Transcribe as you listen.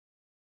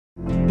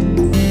Yeah,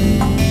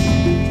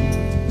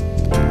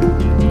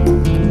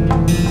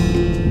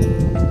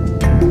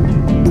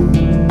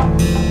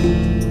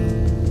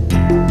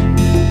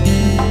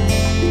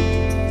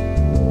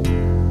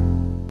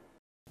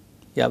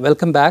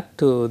 welcome back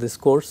to this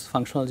course,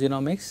 Functional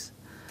Genomics.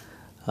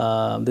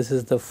 This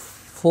is the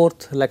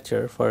fourth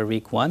lecture for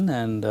week 1,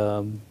 and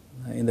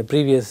in the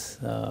previous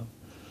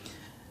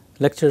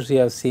lectures we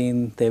have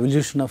seen the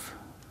evolution of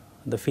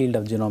the field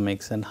of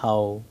genomics and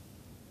how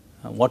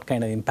what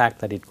kind of impact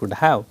that it could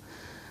have.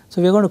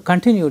 So, we are going to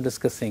continue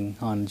discussing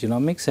on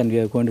genomics, and we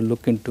are going to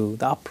look into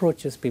the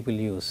approaches people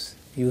used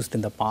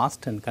in the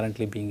past and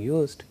currently being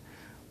used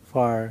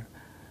for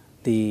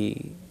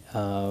the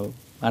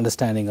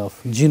understanding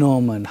of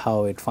genome and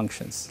how it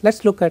functions. Let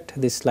us look at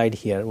this slide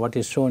here. What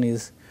is shown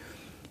is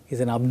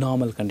an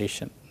abnormal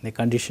condition, a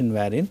condition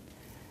wherein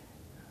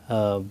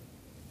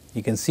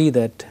you can see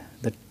that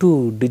the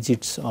 2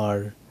 digits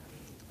are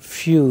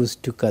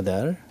fused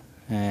together,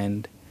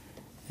 and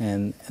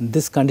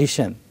this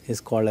condition is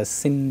called as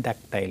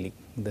syndactyly,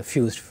 the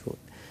fused food.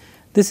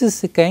 This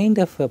is a kind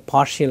of a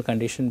partial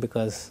condition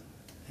because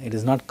it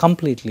is not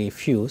completely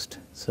fused.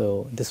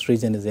 So, this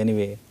region is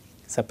anyway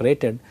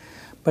separated,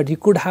 but you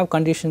could have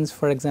conditions,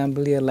 for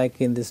example, here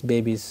like in this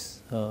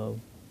baby's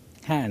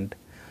hand,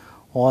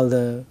 all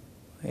the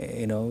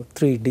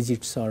 3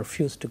 digits are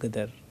fused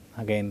together.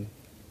 Again,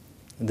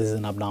 this is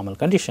an abnormal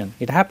condition.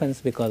 It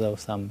happens because of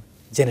some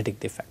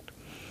genetic defect.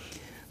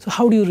 So,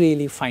 how do you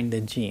really find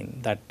the gene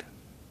that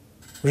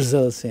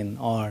results in,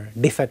 or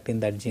defect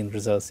in that gene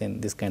results in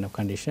this kind of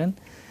condition?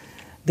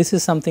 This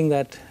is something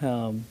that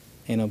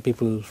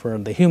people, for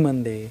the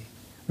human, they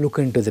look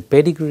into the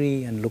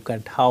pedigree and look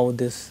at how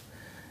this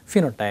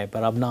phenotype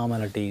or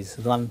abnormalities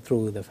run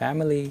through the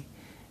family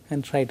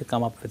and try to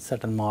come up with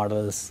certain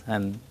models,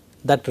 and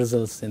that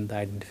results in the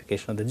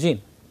identification of the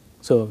gene.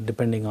 So,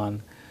 depending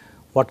on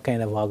what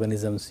kind of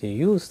organisms you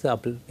use,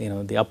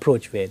 the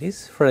approach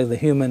varies. For the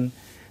human,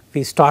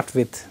 we start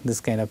with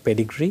this kind of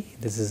pedigree.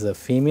 This is a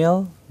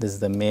female, this is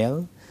the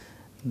male,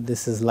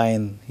 this is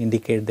line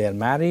indicate they are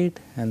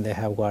married and they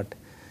have got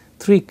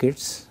 3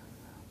 kids,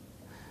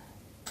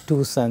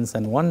 2 sons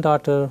and 1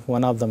 daughter.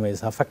 One of them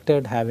is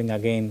affected, having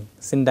again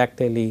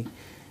syndactyly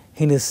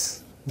in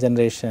his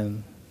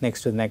generation.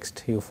 Next to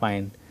next you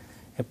find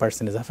a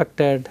person is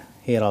affected,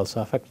 here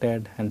also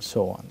affected, and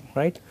so on,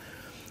 right.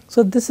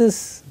 So, this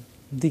is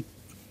the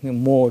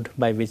mode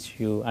by which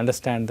you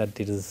understand that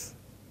it is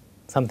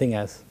something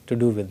has to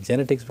do with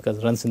genetics because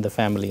it runs in the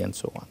family and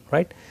so on,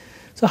 right.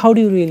 So, how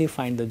do you really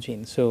find the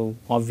gene? So,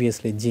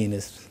 obviously gene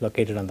is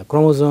located on the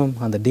chromosome,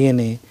 on the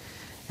DNA,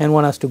 and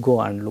one has to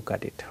go and look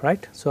at it,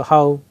 right. So,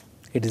 how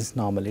it is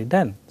normally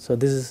done? So,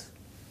 this is,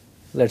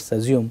 let us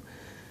assume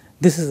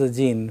this is the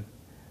gene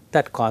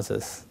that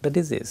causes the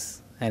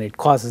disease, and it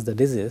causes the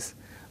disease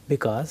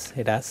because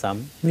it has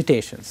some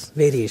mutations,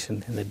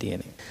 variation in the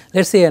DNA.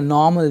 Let us say a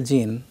normal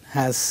gene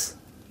has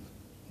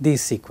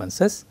these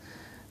sequences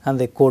and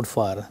they code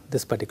for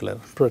this particular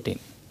protein,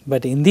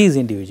 but in these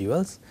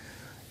individuals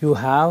you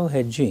have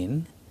a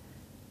gene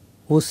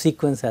whose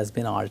sequence has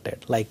been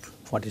altered, like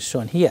what is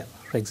shown here.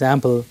 For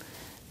example,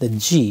 the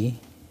G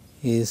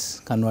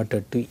is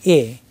converted to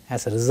A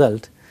as a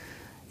result.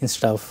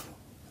 Instead of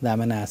the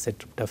amino acid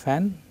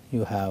tryptophan,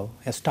 you have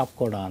a stop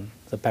codon,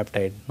 the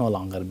peptide no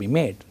longer be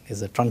made,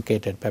 is a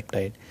truncated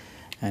peptide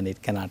and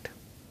it cannot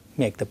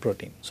make the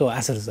protein. So,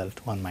 as a result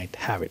one might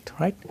have it,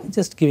 right.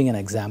 Just giving an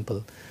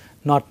example,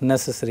 not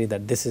necessary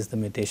that this is the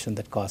mutation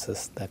that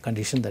causes the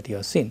condition that you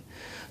have seen.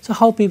 So,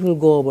 how people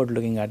go about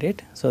looking at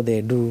it? So,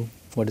 they do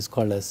what is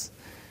called as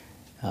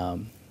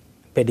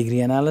pedigree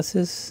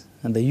analysis,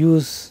 and they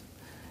use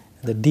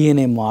the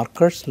DNA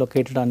markers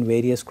located on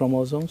various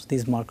chromosomes.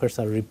 These markers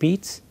are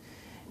repeats,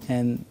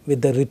 and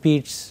with the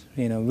repeats,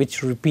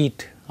 which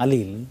repeat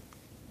allele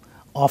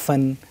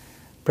often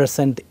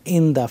present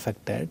in the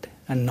affected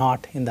and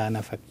not in the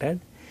unaffected,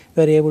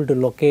 we are able to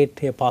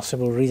locate a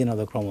possible region of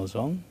the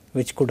chromosome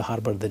which could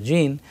harbor the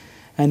gene,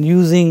 and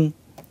using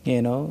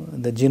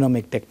the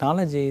genomic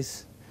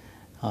technologies,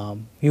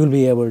 you will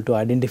be able to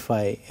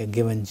identify a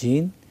given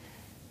gene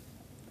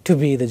to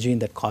be the gene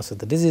that causes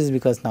the disease,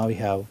 because now you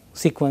have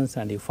sequence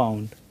and you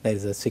found there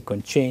is a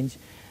sequence change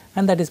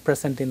and that is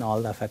present in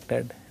all the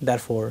affected,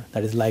 therefore,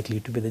 that is likely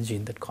to be the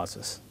gene that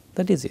causes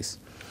the disease.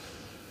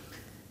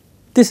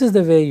 This is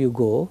the way you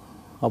go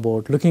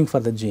about looking for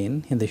the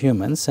gene in the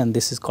humans, and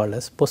this is called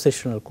as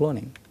positional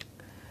cloning.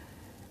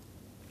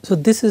 So,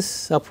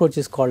 this approach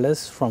is called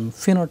as from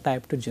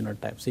phenotype to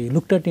genotype. So, you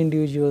looked at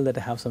individual that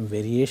have some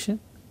variation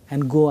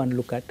and go and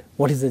look at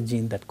what is the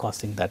gene that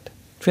causing that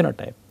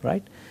phenotype,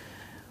 right.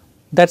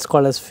 That is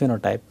called as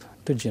phenotype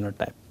to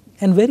genotype,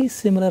 and very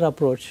similar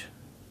approach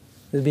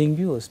is being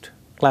used,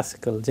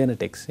 classical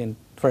genetics in,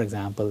 for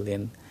example,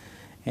 in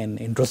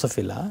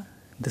Drosophila.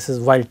 This is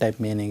wild type,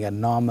 meaning a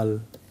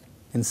normal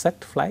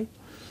insect fly,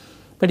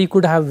 but you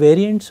could have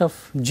variants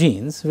of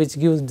genes which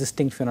gives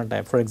distinct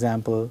phenotype. For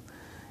example,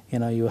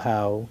 you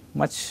have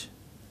much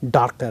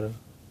darker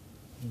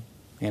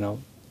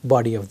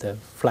body of the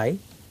fly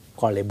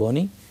called a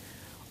bony,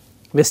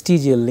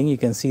 vestigial link, you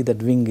can see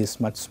that wing is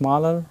much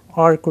smaller,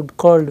 or it could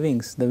curled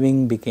wings, the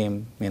wing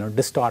became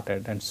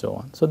distorted and so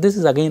on. So, this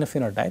is again a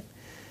phenotype,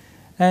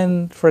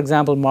 and for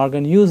example,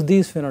 Morgan used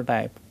these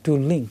phenotype to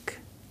link,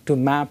 to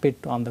map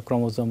it on the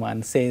chromosome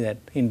and say that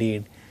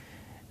indeed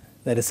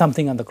there is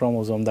something on the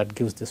chromosome that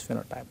gives this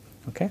phenotype.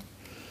 Okay.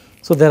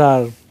 So, there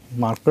are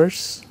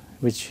markers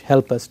which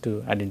help us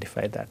to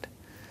identify that.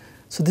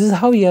 So, this is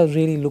how we have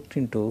really looked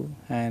into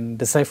and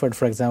deciphered,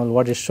 for example,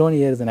 what is shown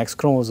here is an X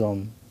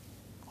chromosome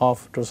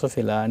of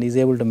Drosophila, and is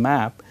able to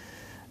map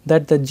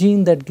that the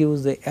gene that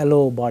gives the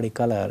yellow body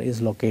color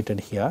is located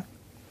here,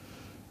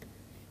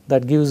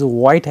 that gives a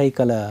white eye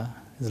color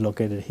is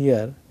located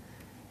here,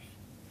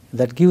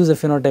 that gives a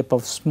phenotype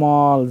of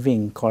small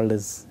wing called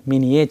as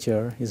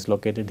miniature is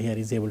located here.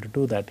 He is able to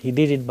do that. He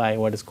did it by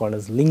what is called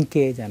as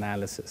linkage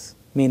analysis,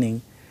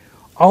 meaning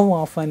how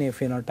often a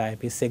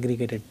phenotype is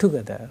segregated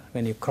together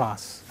when you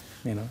cross,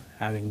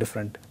 having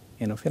different,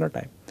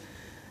 phenotype.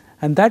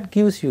 And that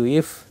gives you,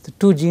 if the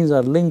two genes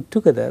are linked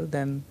together,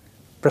 then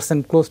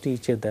present close to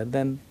each other,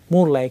 then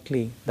more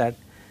likely that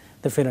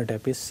the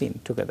phenotype is seen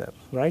together,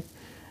 right.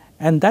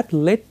 And that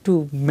led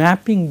to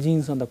mapping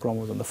genes on the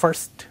chromosome the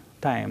first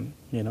time,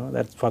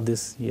 that for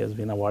this he has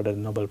been awarded a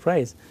Nobel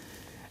Prize.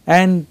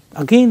 And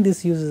again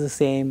this uses the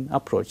same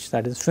approach,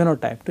 that is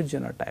phenotype to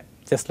genotype,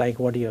 just like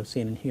what you have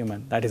seen in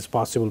human. That is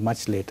possible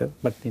much later,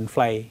 but in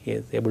fly he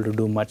is able to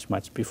do much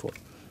before.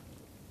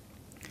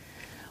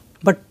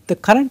 But the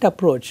current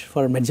approach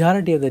for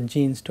majority of the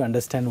genes to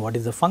understand what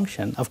is the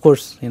function, of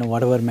course,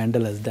 whatever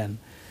Mendel has done,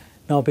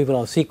 now people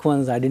have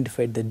sequenced,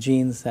 identified the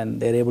genes, and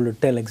they are able to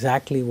tell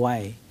exactly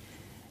why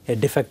a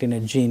defect in a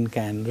gene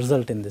can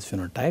result in this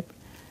phenotype.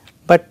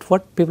 But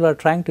what people are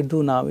trying to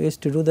do now is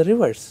to do the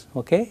reverse.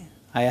 Okay,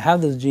 I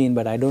have this gene,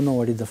 but I do not know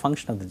what is the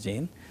function of the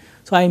gene.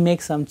 So, I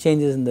make some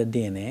changes in the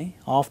DNA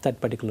of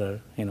that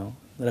particular,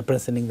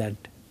 representing that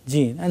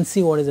gene, and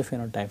see what is the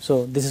phenotype.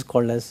 So, this is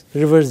called as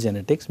reverse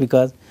genetics,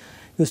 because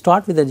you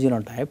start with the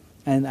genotype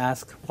and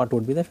ask what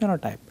would be the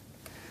phenotype.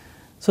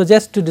 So,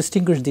 just to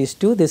distinguish these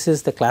two, this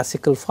is the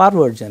classical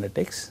forward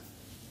genetics,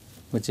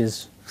 which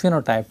is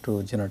phenotype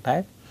to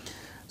genotype.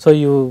 So,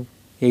 you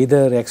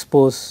either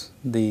expose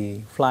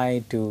the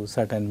fly to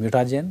certain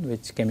mutagen,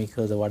 which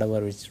chemicals or whatever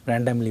which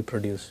randomly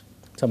produce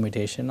some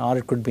mutation, or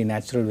it could be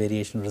natural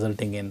variation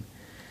resulting in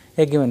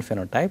a given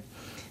phenotype.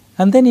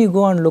 And then you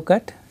go and look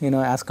at,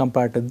 as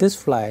compared to this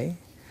fly,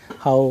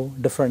 how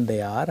different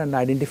they are, and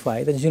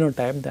identify the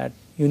genotype that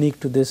unique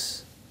to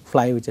this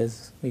fly, which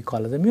is we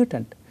call as a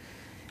mutant.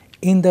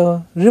 In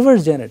the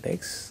reverse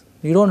genetics,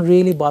 you do not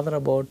really bother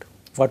about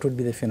what would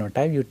be the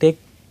phenotype. You take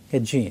a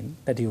gene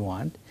that you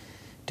want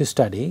to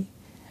study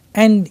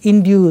and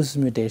induce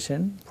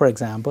mutation. For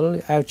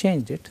example, I have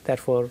changed it,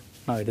 therefore,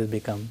 now it has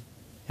become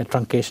a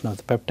truncation of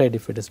the peptide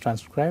if it is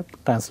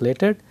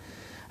translated,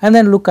 and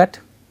then look at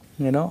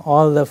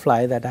all the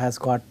fly that has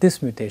got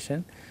this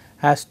mutation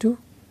as to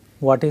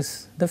what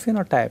is the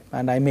phenotype,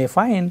 and I may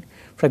find,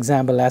 for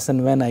example, as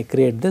and when I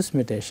create this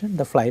mutation,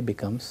 the fly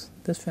becomes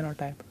this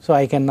phenotype. So,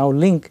 I can now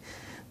link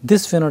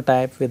this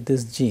phenotype with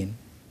this gene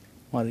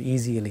more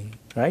easily,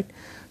 right.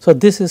 So,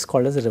 this is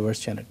called as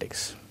reverse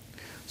genetics.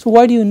 So,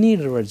 why do you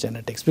need reverse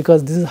genetics?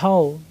 Because this is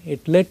how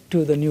it led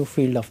to the new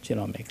field of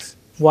genomics.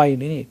 Why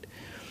do you need?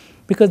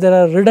 Because there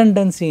are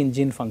redundancy in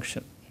gene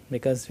function,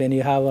 because when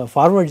you have a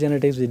forward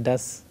genetics it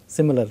does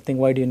similar thing,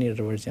 why do you need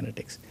reverse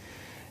genetics?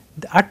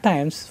 At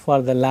times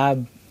for the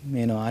lab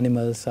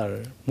animals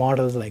or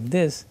models like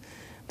this,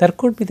 there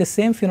could be the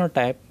same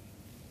phenotype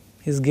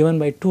is given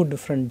by two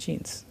different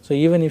genes. So,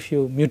 even if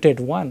you mutate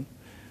one,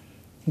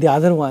 the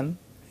other one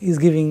is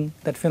giving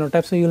that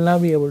phenotype. So, you will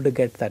not be able to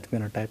get that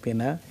phenotype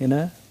in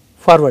a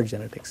forward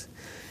genetics.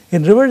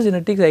 In reverse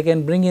genetics, I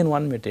can bring in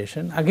one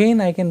mutation,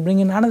 again I can bring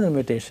in another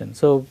mutation.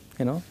 So,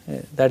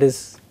 that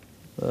is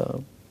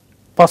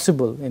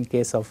possible in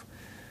case of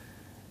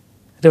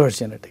reverse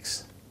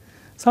genetics.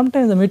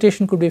 Sometimes the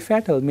mutation could be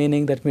fatal,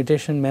 meaning that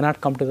mutation may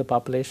not come to the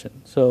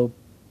population. So,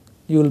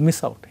 you will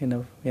miss out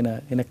in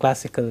a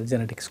classical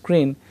genetic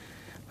screen,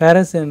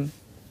 whereas in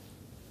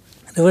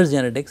reverse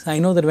genetics, I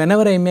know that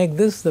whenever I make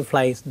this, the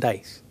fly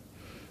dies,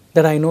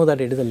 that I know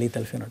that it is a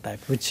lethal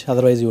phenotype, which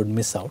otherwise you would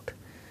miss out.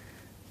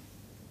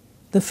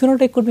 The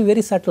phenotype could be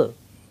very subtle,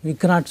 you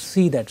cannot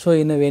see that. So,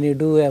 when you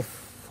do a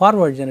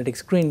forward genetic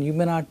screen, you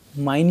may not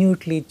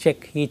minutely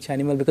check each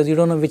animal, because you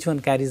do not know which one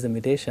carries the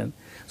mutation.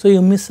 So,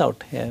 you miss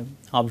out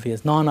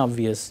obvious,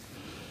 non-obvious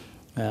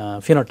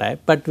phenotype,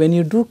 but when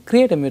you do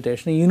create a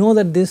mutation, you know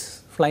that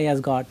this fly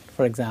has got,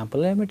 for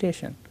example, a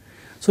mutation.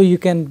 So, you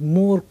can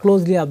more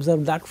closely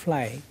observe that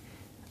fly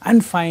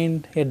and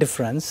find a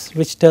difference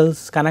which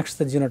connects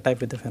the genotype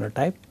with the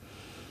phenotype.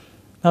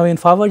 Now, in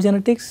forward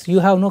genetics, you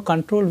have no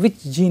control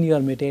which gene you are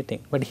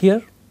mutating, but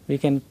here we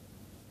can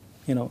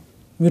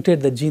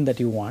mutate the gene that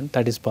you want,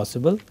 that is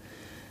possible.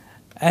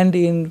 And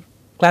in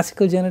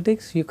classical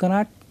genetics, you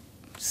cannot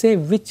say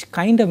which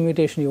kind of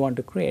mutation you want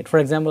to create. For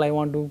example, I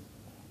want to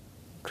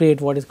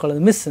create what is called a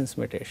missense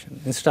mutation.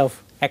 Instead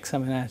of X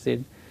amino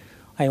acid,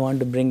 I want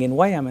to bring in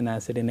Y amino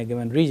acid in a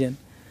given region.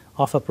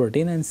 of a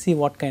protein and see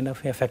what kind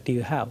of effect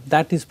you have.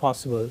 That is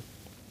possible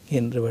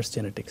in reverse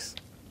genetics.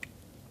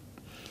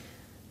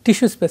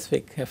 Tissue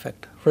specific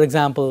effect. For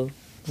example,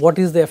 what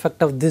is the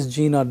effect of this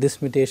gene or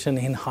this mutation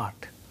in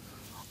heart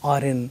or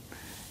in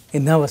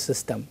nervous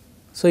system?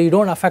 So, you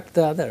do not affect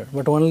the other,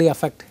 but only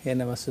affect a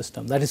nervous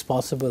system. That is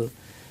possible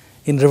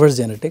in reverse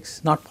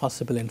genetics, not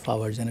possible in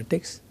forward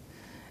genetics.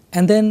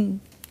 And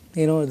then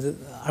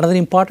another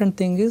important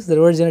thing is the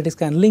reverse genetics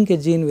can link a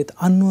gene with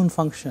unknown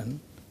function,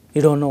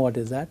 you do not know what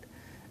is that,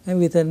 and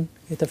with a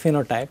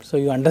phenotype. So,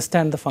 you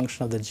understand the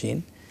function of the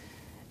gene,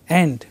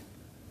 and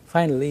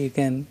finally, you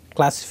can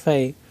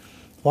classify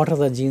what are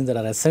the genes that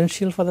are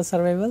essential for the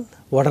survival,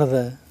 what are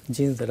the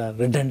genes that are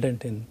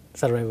redundant in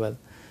survival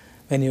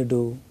when you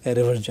do a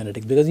reverse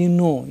genetics, because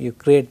you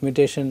create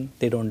mutation,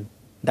 they do not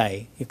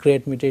die, you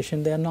create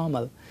mutation, they are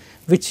normal,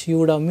 which you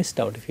would have missed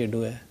out if you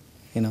do a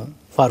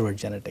forward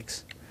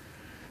genetics.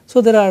 So,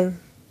 there are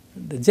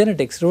the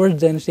genetics, reverse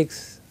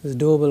genetics is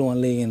doable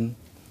only in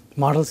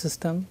model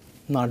system,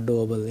 not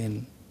doable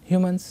in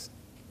humans,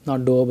 not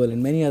doable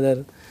in many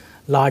other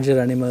larger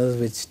animals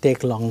which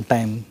take long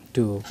time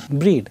to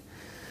breed.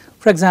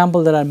 For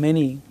example, there are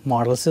many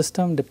model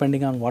systems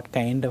depending on what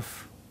kind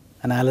of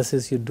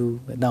analysis you do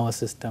in our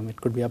system.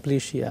 It could be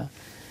aplysia,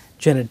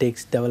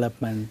 genetics,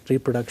 development,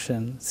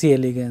 reproduction, C.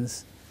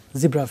 elegans,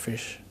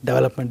 zebrafish,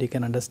 development you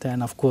can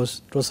understand, of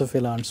course,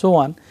 Drosophila and so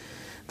on.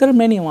 There are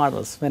many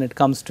models. When it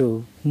comes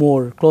to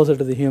more closer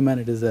to the human,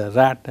 it is a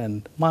rat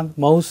and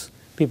mouse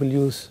people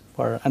use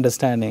for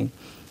understanding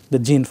the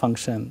gene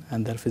function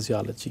and their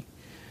physiology.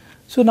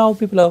 So, now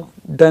people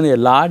have done a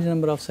large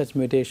number of such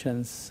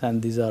mutations, and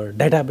these are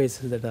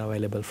databases that are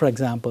available. For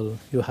example,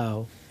 you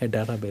have a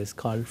database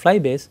called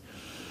Flybase,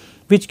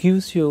 which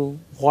gives you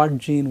what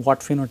gene, what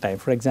phenotype.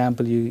 For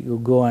example,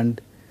 you go and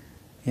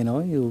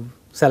you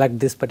select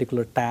this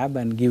particular tab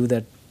and give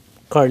that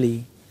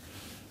curly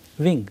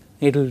wing.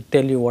 It will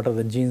tell you what are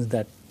the genes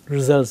that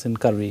results in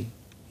curvy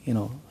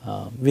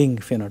wing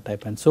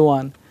phenotype and so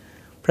on.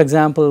 For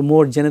example,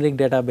 more generic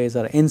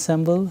database are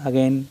Ensemble.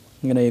 Again,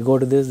 you go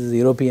to this is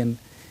European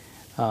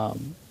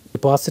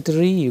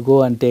repository, you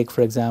go and take,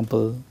 for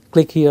example,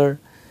 click here,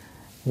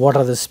 what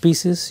are the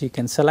species you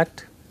can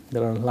select.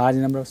 There are a large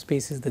number of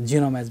species, the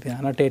genome has been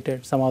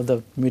annotated, some of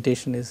the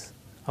mutation is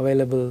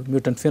available,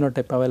 mutant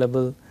phenotype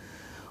available,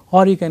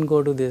 or you can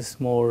go to this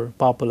more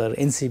popular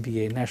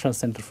NCBI, National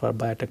Center for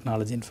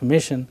Biotechnology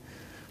Information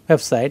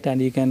website,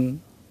 and you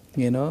can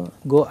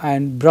go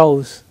and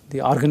browse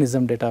the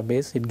organism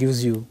database. It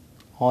gives you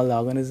all the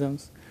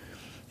organisms,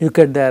 look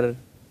at their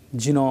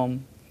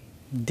genome,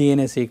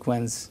 DNA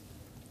sequence,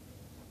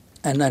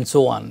 and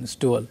so on, it's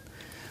dual.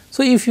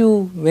 So,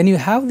 when you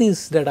have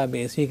this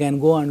database, you can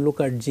go and look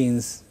at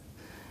genes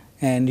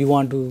and you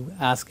want to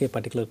ask a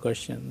particular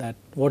question, that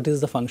what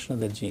is the function of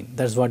the gene,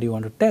 that is what you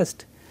want to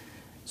test.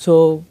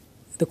 So,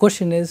 the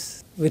question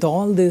is, with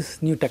all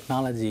this new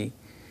technology,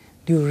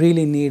 do you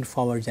really need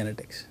forward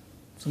genetics?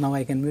 So, now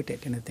I can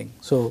mutate anything.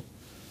 So,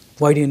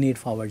 why do you need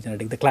forward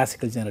genetics, the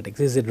classical genetics?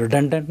 Is it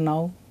redundant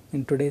now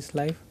in today's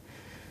life?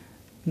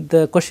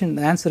 The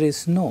answer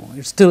is no,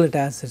 it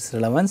has its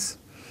relevance.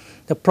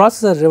 The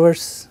process of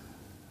reverse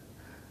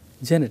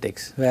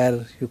genetics,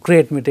 where you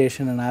create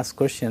mutation and ask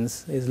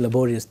questions, is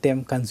laborious,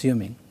 time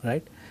consuming,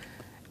 right,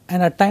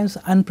 and at times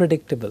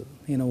unpredictable.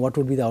 What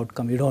would be the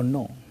outcome, you do not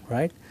know,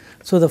 right.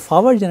 So, the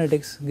forward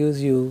genetics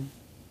gives you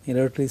a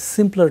relatively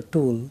simpler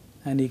tool,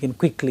 and you can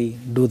quickly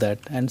do that,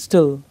 and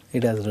still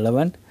it is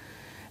relevant.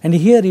 And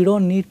here you do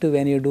not need to,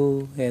 when you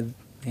do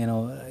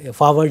a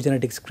forward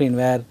genetic screen,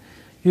 where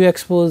you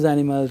expose the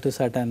animal to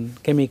certain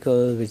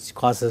chemical which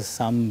causes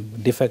some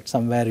defect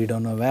somewhere, you do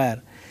not know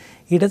where.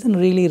 It does not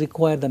really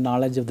require the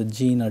knowledge of the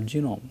gene or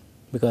genome,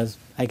 because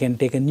I can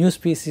take a new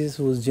species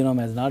whose genome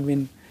has not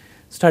been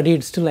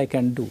studied, still I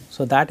can do.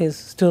 So, that is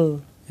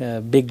still a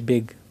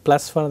big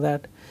plus for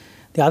that.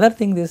 The other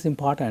thing is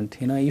important,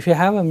 if you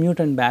have a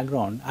mutant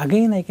background,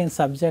 again I can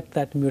subject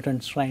that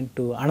mutant strain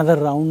to another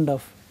round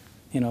of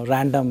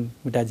random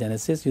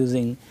mutagenesis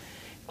using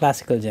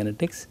classical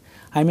genetics.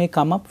 I may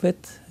come up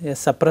with a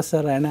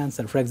suppressor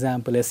enhancer. For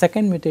example, a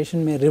second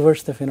mutation may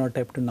reverse the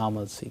phenotype to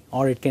normalcy,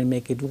 or it can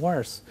make it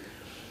worse.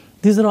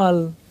 These are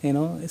all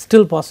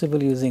still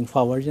possible using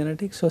forward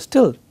genetics. So,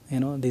 still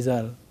these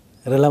are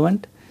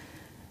relevant,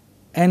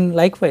 and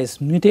likewise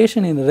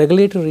mutation in the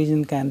regulatory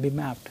region can be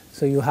mapped.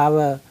 So, you have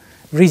a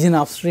region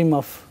upstream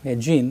of a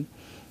gene,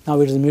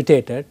 now it is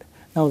mutated,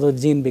 now the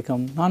gene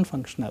become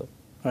non-functional,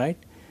 right.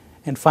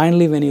 And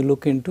finally, when you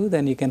look into,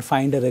 then you can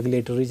find a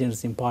regulatory region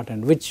is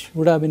important, which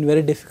would have been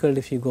very difficult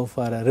if you go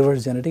for a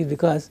reverse genetics,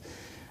 because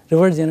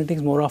reverse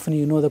genetics more often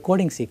you know the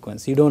coding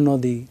sequence, you do not know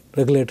the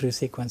regulatory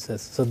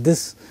sequences. So,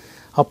 this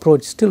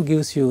approach still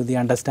gives you the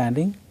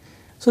understanding.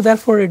 So,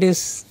 therefore, it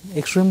is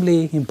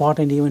extremely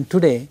important even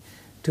today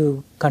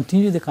to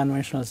continue the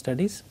conventional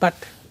studies, but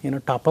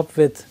top up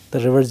with the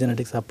reverse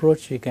genetics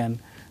approach, you can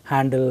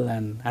handle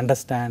and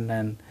understand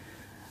and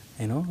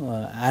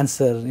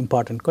answer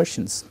important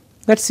questions.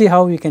 Let us see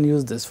how we can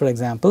use this. For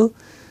example,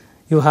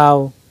 you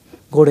have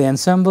go to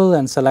ensemble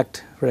and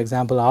select, for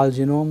example, all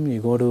genome, you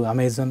go to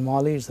Amazon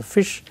Molly, it's a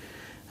fish,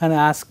 and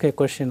ask a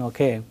question,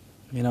 okay,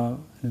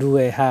 do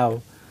I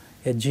have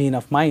a gene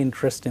of my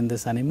interest in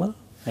this animal?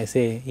 I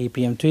say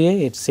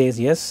EPM2A, it says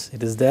yes,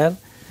 it is there,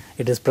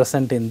 it is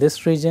present in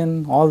this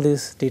region, all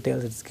these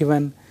details it's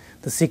given,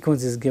 the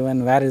sequence is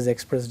given, where is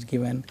expressed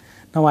given.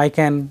 Now I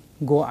can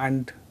go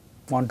and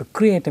want to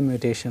create a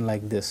mutation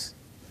like this,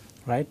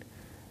 right?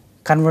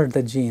 Convert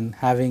the gene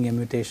having a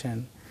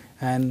mutation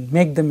and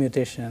make the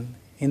mutation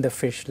in the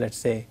fish, let's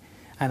say,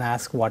 and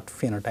ask what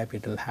phenotype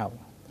it will have,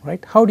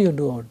 right? How do you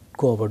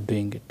go about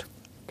doing it?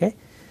 Okay.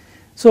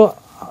 So,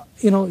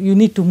 you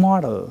need to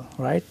model,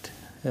 right?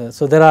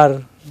 So, there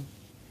are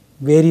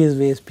various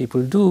ways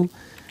people do,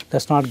 let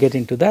us not get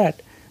into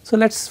that. So,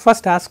 let us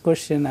first ask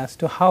question as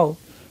to how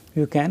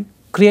you can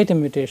create a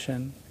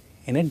mutation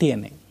in a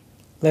DNA.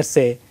 Let us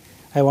say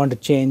I want to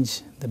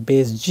change the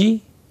base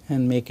G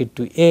and make it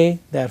to A,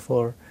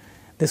 therefore,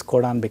 this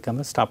codon becomes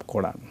a stop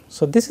codon.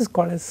 So, this is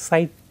called as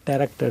site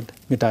directed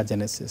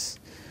mutagenesis.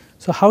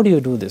 So, how do you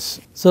do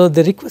this? So,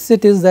 the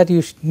requisite is that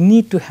you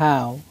need to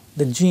have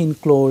the gene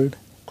cloned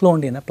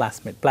in a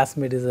plasmid.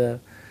 Plasmid is a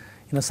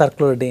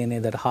circular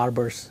DNA that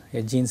harbors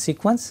a gene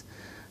sequence.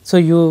 So,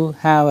 you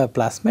have a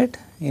plasmid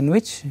in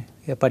which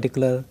a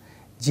particular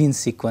gene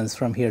sequence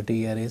from here to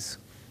here is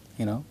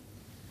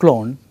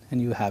cloned,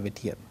 and you have it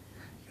here.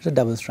 It is a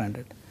double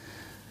stranded.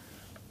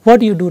 What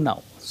do you do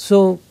now?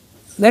 So,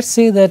 let us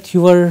say that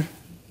your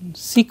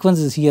sequence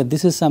is here.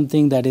 This is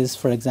something that is,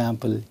 for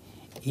example,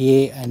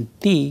 A and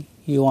T,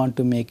 you want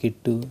to make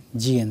it to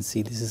G and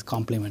C. This is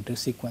complementary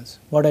sequence.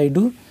 What I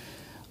do?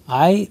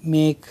 I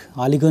make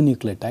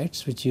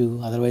oligonucleotides, which you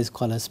otherwise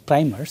call as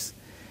primers,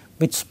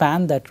 which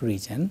span that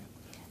region,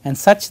 and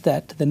such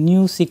that the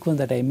new sequence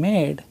that I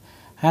made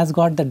has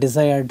got the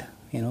desired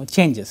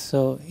changes.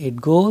 So, it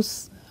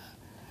goes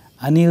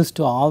anneals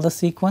to all the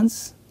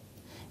sequence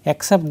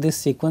except this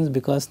sequence,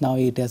 because now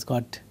it has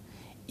got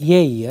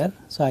A here.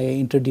 So, I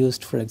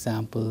introduced, for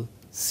example,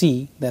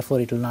 C,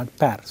 therefore, it will not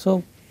pair.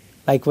 So,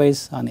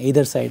 likewise on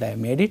either side I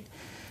made it,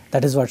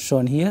 that is what is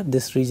shown here.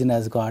 This region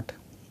has got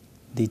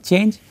the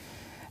change,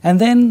 and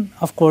then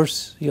of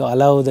course, you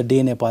allow the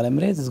DNA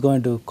polymerase is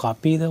going to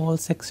copy the whole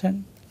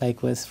section.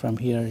 Likewise, from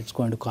here it is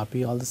going to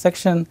copy all the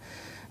section,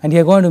 and you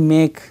are going to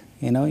make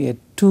a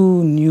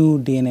 2 new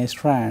DNA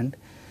strand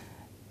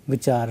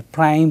which are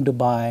primed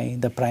by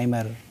the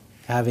primer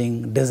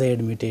having desired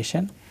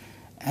mutation,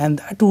 and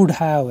that would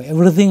have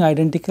everything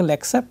identical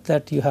except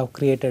that you have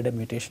created a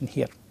mutation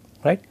here,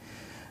 right.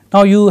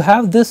 Now, you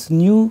have this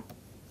new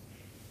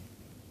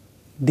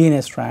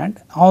DNA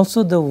strand,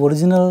 also the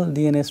original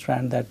DNA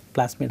strand that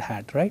plasmid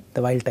had, right,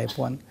 the wild type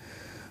one.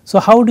 So,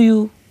 how do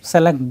you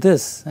select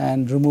this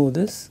and remove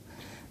this?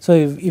 So,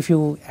 if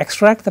you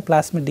extract the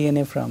plasmid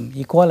DNA from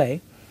E.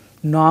 coli,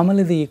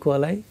 normally the E.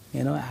 coli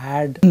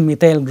add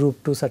methyl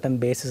group to certain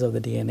bases of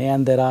the DNA,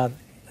 and there are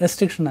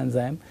restriction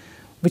enzyme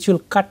which will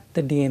cut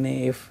the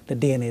DNA if the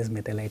DNA is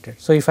methylated.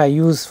 So, if I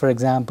use, for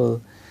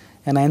example,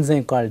 an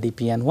enzyme called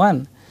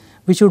DPN1,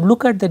 which would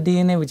look at the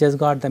DNA which has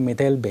got the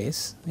methyl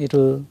base, it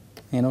will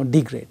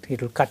degrade,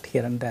 it will cut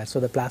here and there.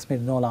 So, the plasmid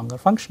is no longer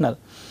functional.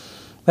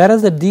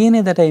 Whereas, the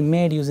DNA that I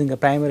made using a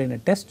primer in a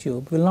test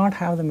tube will not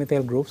have the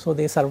methyl group, so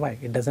they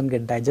survive, it does not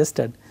get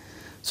digested.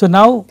 So,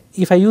 now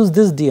if I use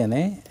this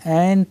DNA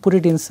and put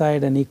it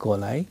inside an E.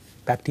 coli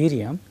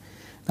bacterium,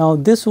 now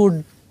this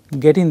would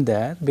get in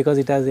there because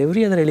it has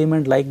every other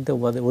element like the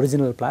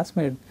original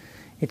plasmid.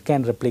 It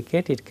can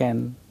replicate, it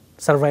can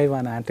survive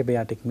on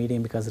antibiotic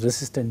medium because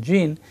resistant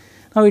gene.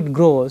 Now, it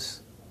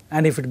grows,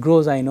 and if it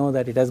grows, I know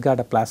that it has got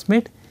a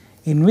plasmid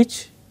in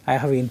which I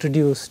have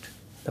introduced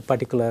the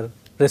particular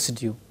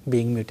residue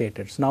being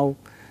mutated. So,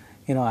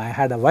 now I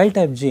had a wild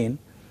type gene,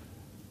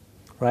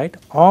 right,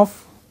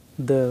 of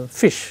the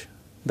fish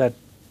that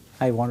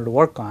I wanted to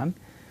work on,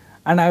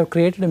 and I have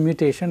created a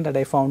mutation that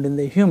I found in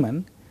the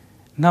human.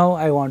 Now,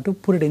 I want to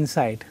put it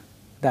inside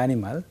the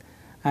animal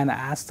and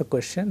ask the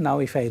question, now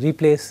if I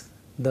replace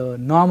the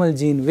normal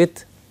gene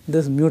with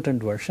this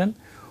mutant version,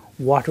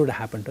 what would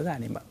happen to the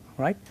animal,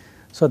 right.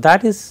 So,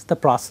 that is the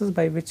process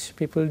by which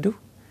people do.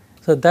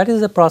 So, that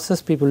is the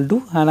process people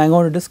do, and I am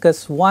going to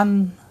discuss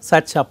one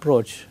such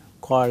approach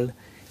called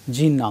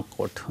gene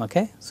knockout.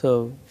 Okay.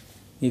 So,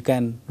 you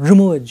can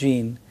remove a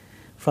gene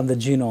from the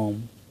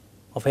genome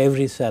of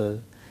every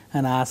cell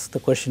and ask the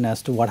question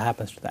as to what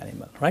happens to the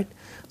animal, right.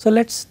 So,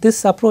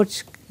 this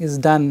approach is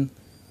done,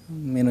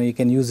 you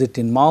can use it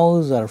in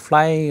mouse or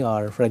fly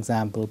or, for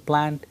example,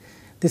 plant.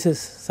 This is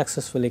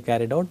successfully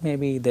carried out.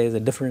 Maybe there is a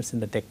difference in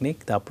the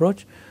technique, the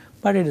approach,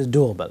 but it is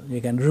doable. You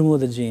can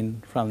remove the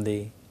gene from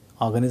the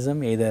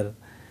organism either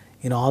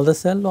in all the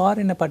cell or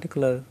in a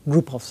particular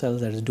group of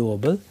cells, that is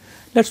doable.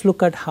 Let us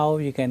look at how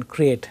you can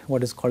create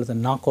what is called the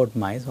knockout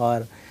mice,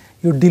 or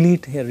you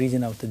delete a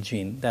region of the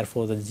gene,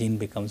 therefore, the gene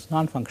becomes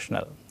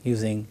non-functional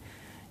using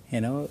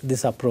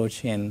this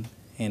approach in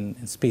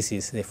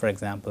species, say for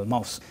example,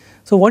 mouse.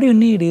 So, what you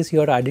need is you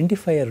have to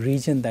identify a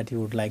region that you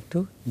would like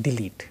to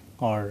delete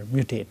or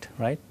mutate,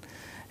 right,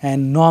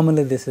 and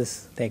normally this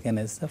is taken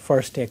as the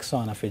first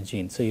exon of a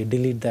gene. So, you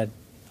delete that,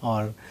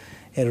 or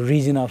a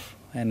region of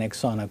an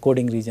exon, a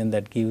coding region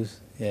that gives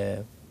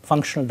a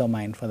functional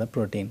domain for the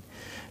protein.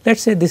 Let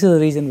us say this is the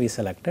region we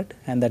selected,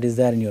 and that is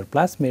there in your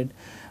plasmid.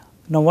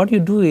 Now, what you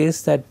do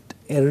is that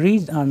a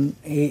region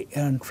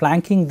on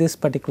flanking this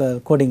particular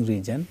coding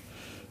region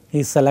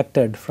is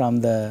selected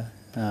from the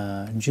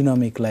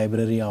genomic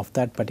library of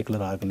that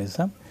particular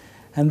organism,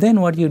 and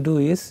then what you do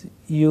is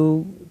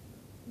you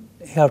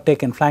have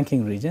taken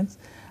flanking regions,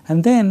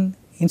 and then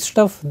instead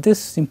of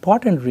this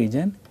important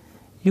region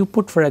you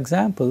put, for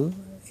example,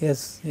 a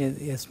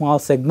small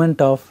segment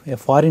of a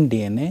foreign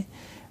DNA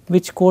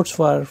which codes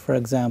for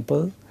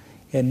example,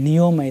 a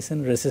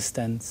neomycin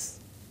resistance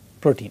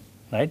protein,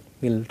 right.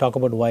 We will talk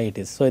about why it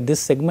is. So,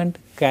 this segment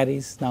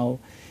carries now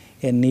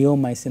a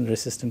neomycin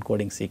resistant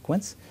coding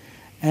sequence,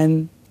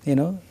 and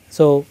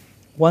so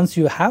once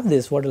you have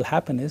this, what will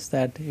happen is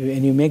that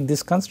when you make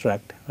this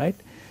construct, right.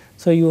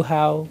 So, you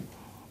have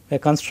a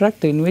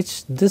construct in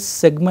which this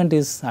segment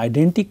is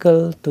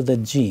identical to the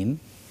gene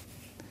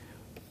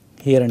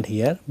here and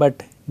here,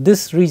 but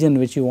this region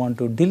which you want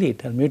to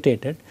delete or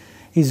mutate it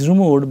is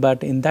removed,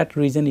 but in that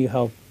region you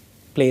have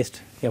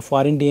placed a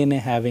foreign DNA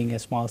having a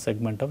small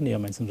segment of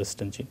neomycin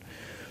resistant gene.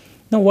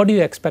 Now, what do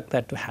you expect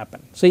that to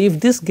happen? So, if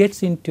this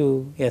gets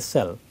into a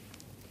cell,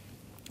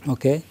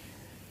 okay,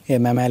 a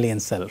mammalian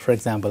cell, for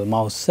example,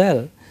 mouse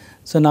cell.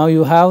 So, now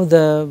you have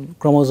the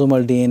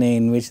chromosomal DNA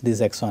in which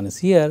this exon is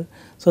here.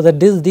 So, that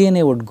this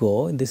DNA would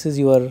go, this is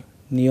your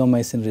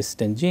neomycin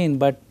resistant gene,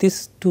 but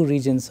these two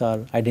regions are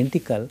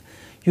identical.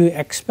 You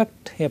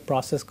expect a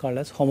process called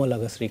as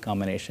homologous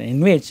recombination, in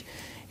which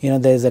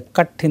there is a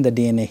cut in the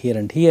DNA here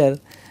and here,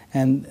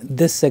 and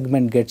this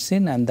segment gets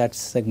in and that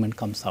segment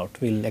comes out.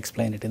 We will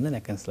explain it in the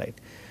next slide.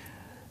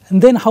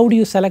 And then how do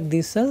you select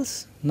these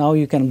cells? Now,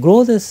 you can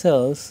grow the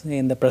cells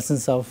in the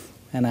presence of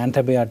an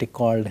antibiotic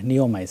called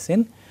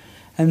neomycin,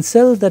 and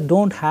cells that do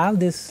not have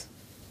this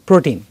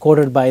protein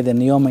coded by the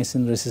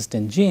neomycin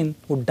resistant gene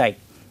would die.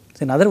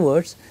 So, in other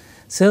words,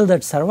 cells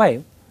that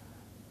survive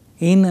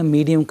in a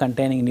medium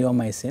containing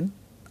neomycin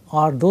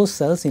are those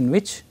cells in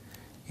which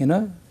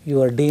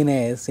your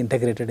DNA is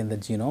integrated in the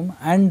genome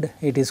and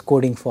it is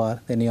coding for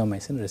the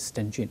neomycin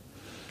resistant gene.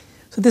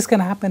 So, this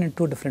can happen in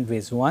two different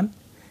ways. One,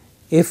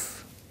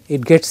 if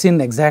it gets in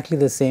exactly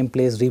the same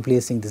place,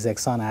 replacing this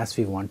exon as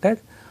we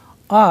wanted,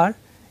 or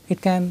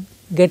it can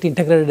get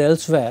integrated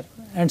elsewhere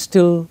and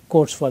still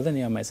codes for the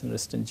neomycin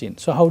resistant gene.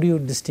 So, how do you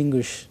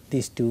distinguish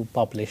these two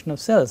population of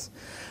cells?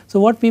 So,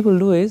 what people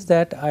do is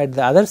that at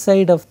the other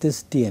side of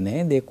this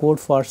DNA they code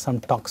for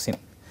some toxin.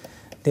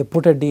 They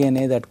put a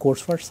DNA that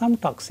codes for some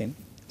toxin.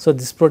 So,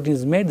 this protein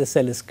is made, the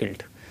cell is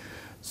killed.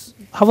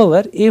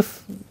 However,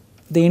 if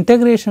the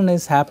integration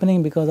is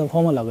happening because of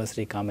homologous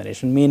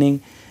recombination,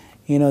 meaning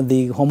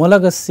the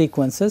homologous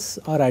sequences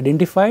are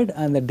identified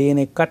and the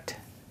DNA cut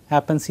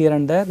happens here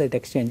and there, that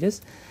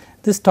exchanges,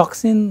 this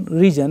toxin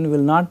region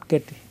will not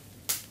get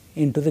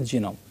into the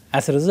genome.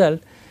 As a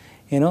result,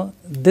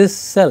 this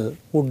cell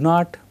would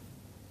not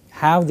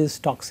have this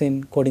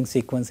toxin coding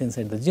sequence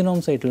inside the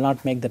genome, so it will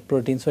not make that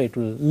protein, so it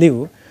will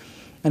live,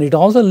 and it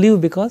also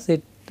live because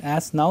it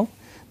has now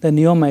the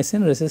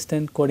neomycin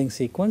resistant coding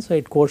sequence, so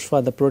it codes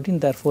for the protein,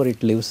 therefore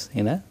it lives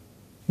in a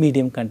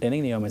medium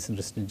containing neomycin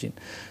resistant gene.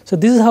 So,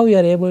 this is how you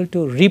are able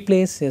to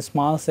replace a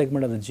small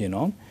segment of the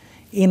genome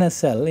in a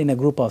cell, in a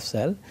group of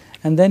cell,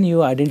 and then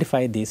you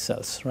identify these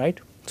cells, right.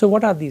 So,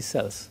 what are these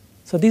cells?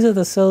 So, these are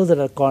the cells that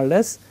are called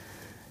as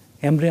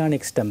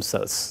embryonic stem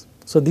cells.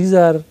 So, these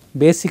are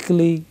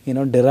basically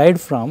derived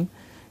from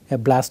a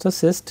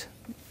blastocyst.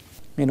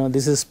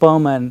 This is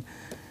sperm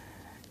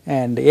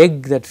and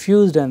egg that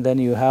fused, and then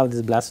you have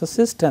this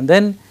blastocyst, and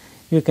then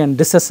you can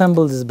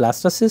disassemble this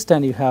blastocyst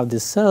and you have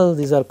this cell.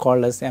 These are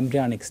called as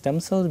embryonic stem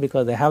cells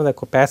because they have the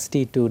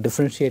capacity to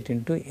differentiate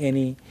into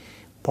any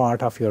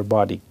part of your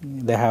body.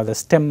 They have the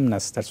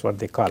stemness, that is what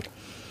they call.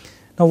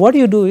 Now, what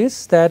you do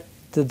is that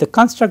the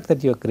construct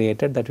that you have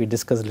created, that we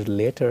discussed a little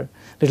later,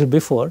 little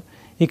before,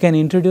 you can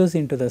introduce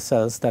into the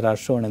cells that are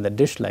shown in the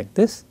dish like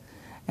this,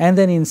 and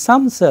then in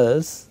some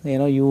cells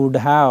you would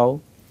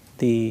have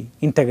the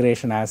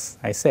integration, as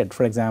I said.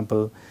 For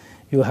example,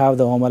 you have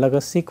the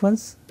homologous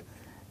sequence,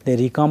 they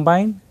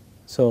recombine.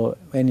 So,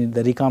 when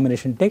the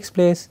recombination takes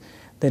place,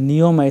 the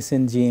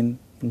neomycin gene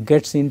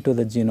gets into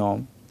the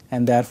genome,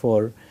 and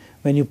therefore,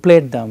 when you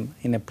plate them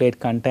in a plate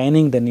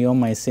containing the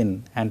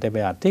neomycin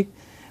antibiotic,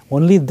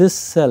 only this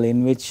cell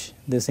in which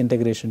this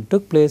integration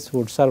took place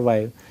would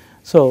survive.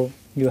 So,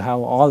 you have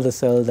all the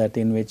cells that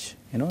in which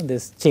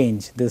this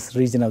change, this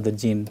region of the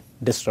gene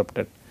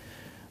disrupted.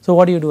 So,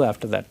 what do you do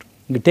after that?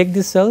 You take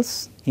these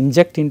cells,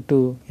 inject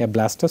into a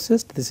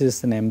blastocyst. This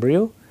is an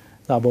embryo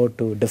about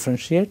to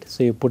differentiate.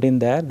 So, you put in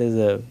there is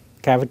a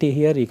cavity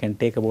here, you can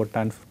take about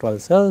 10 to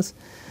 12 cells,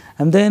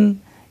 and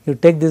then you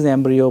take this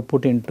embryo,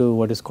 put into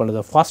what is called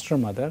the foster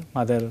mother,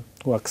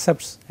 who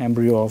accepts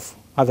embryo of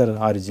other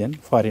origin,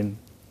 foreign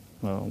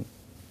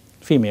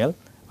female,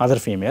 other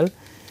female,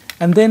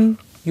 and then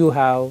you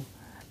have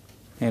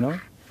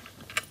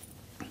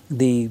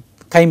the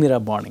chimera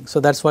bonding. So,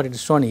 that is what it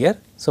is shown here.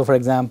 So, for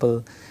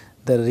example,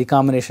 the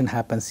recombination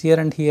happens here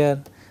and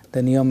here,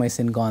 the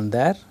neomycin gone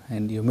there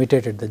and you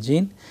mutated the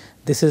gene.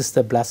 This is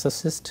the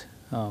blastocyst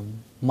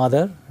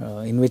mother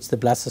in which the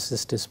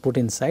blastocyst is put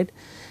inside,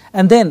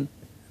 and then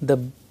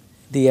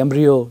the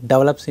embryo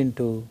develops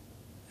into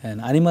an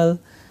animal,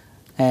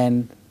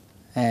 and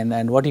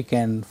what you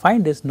can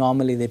find is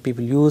normally the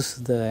people use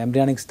the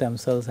embryonic stem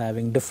cells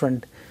having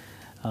different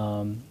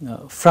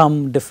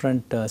from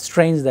different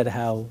strains that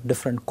have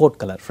different coat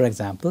color. For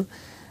example,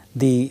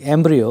 the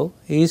embryo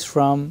is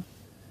from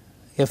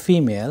a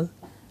female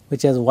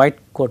which has white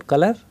coat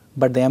color,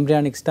 but the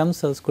embryonic stem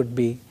cells could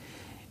be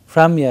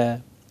from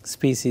a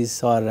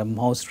species or a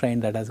mouse strain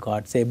that has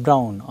got say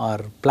brown or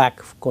black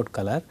coat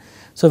color.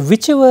 So,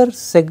 whichever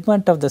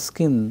segment of the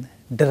skin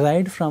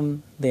derived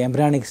from the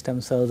embryonic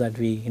stem cells that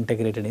we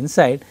integrated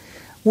inside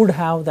would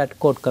have that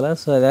coat color.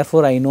 So,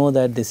 therefore, I know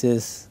that this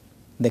is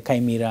the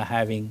chimera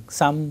having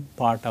some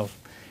part of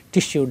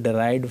tissue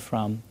derived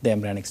from the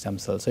embryonic stem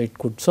cells. So, it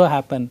could so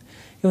happen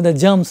even the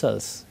germ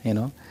cells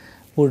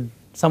would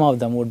some of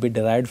them would be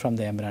derived from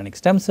the embryonic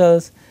stem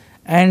cells,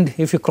 and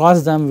if you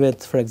cross them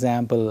with, for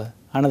example,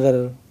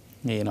 another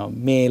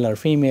male or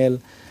female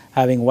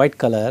having white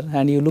color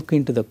and you look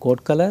into the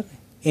coat color,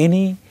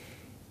 any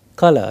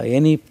color,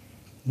 any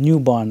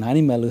newborn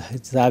animal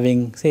is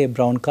having say a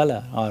brown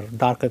color or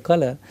darker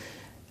color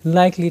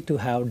likely to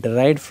have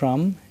derived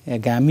from a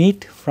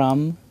gamete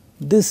from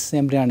this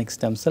embryonic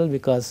stem cell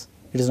because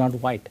it is not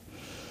white.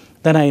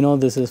 Then I know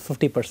this is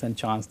 50%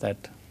 chance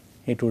that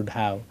it would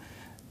have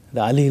the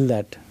allele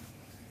that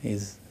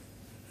is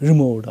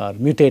removed or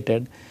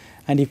mutated,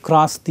 and you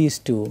cross these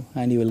two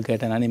and you will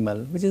get an animal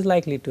which is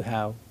likely to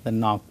have the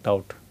knocked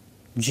out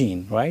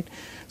gene, right.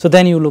 So,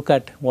 then you look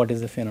at what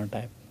is the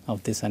phenotype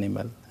of this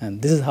animal,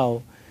 and this is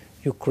how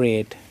you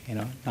create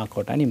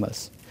knockout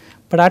animals.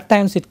 But at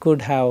times it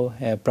could have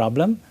a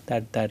problem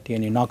that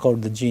when you knock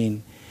out the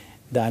gene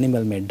the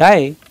animal may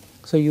die.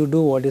 So, you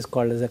do what is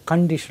called as a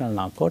conditional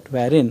knockout,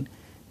 wherein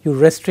you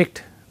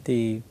restrict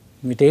the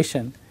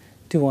mutation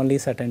to only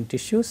certain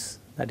tissues.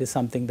 That is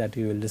something that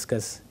we will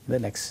discuss in the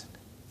next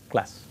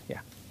class. Yeah.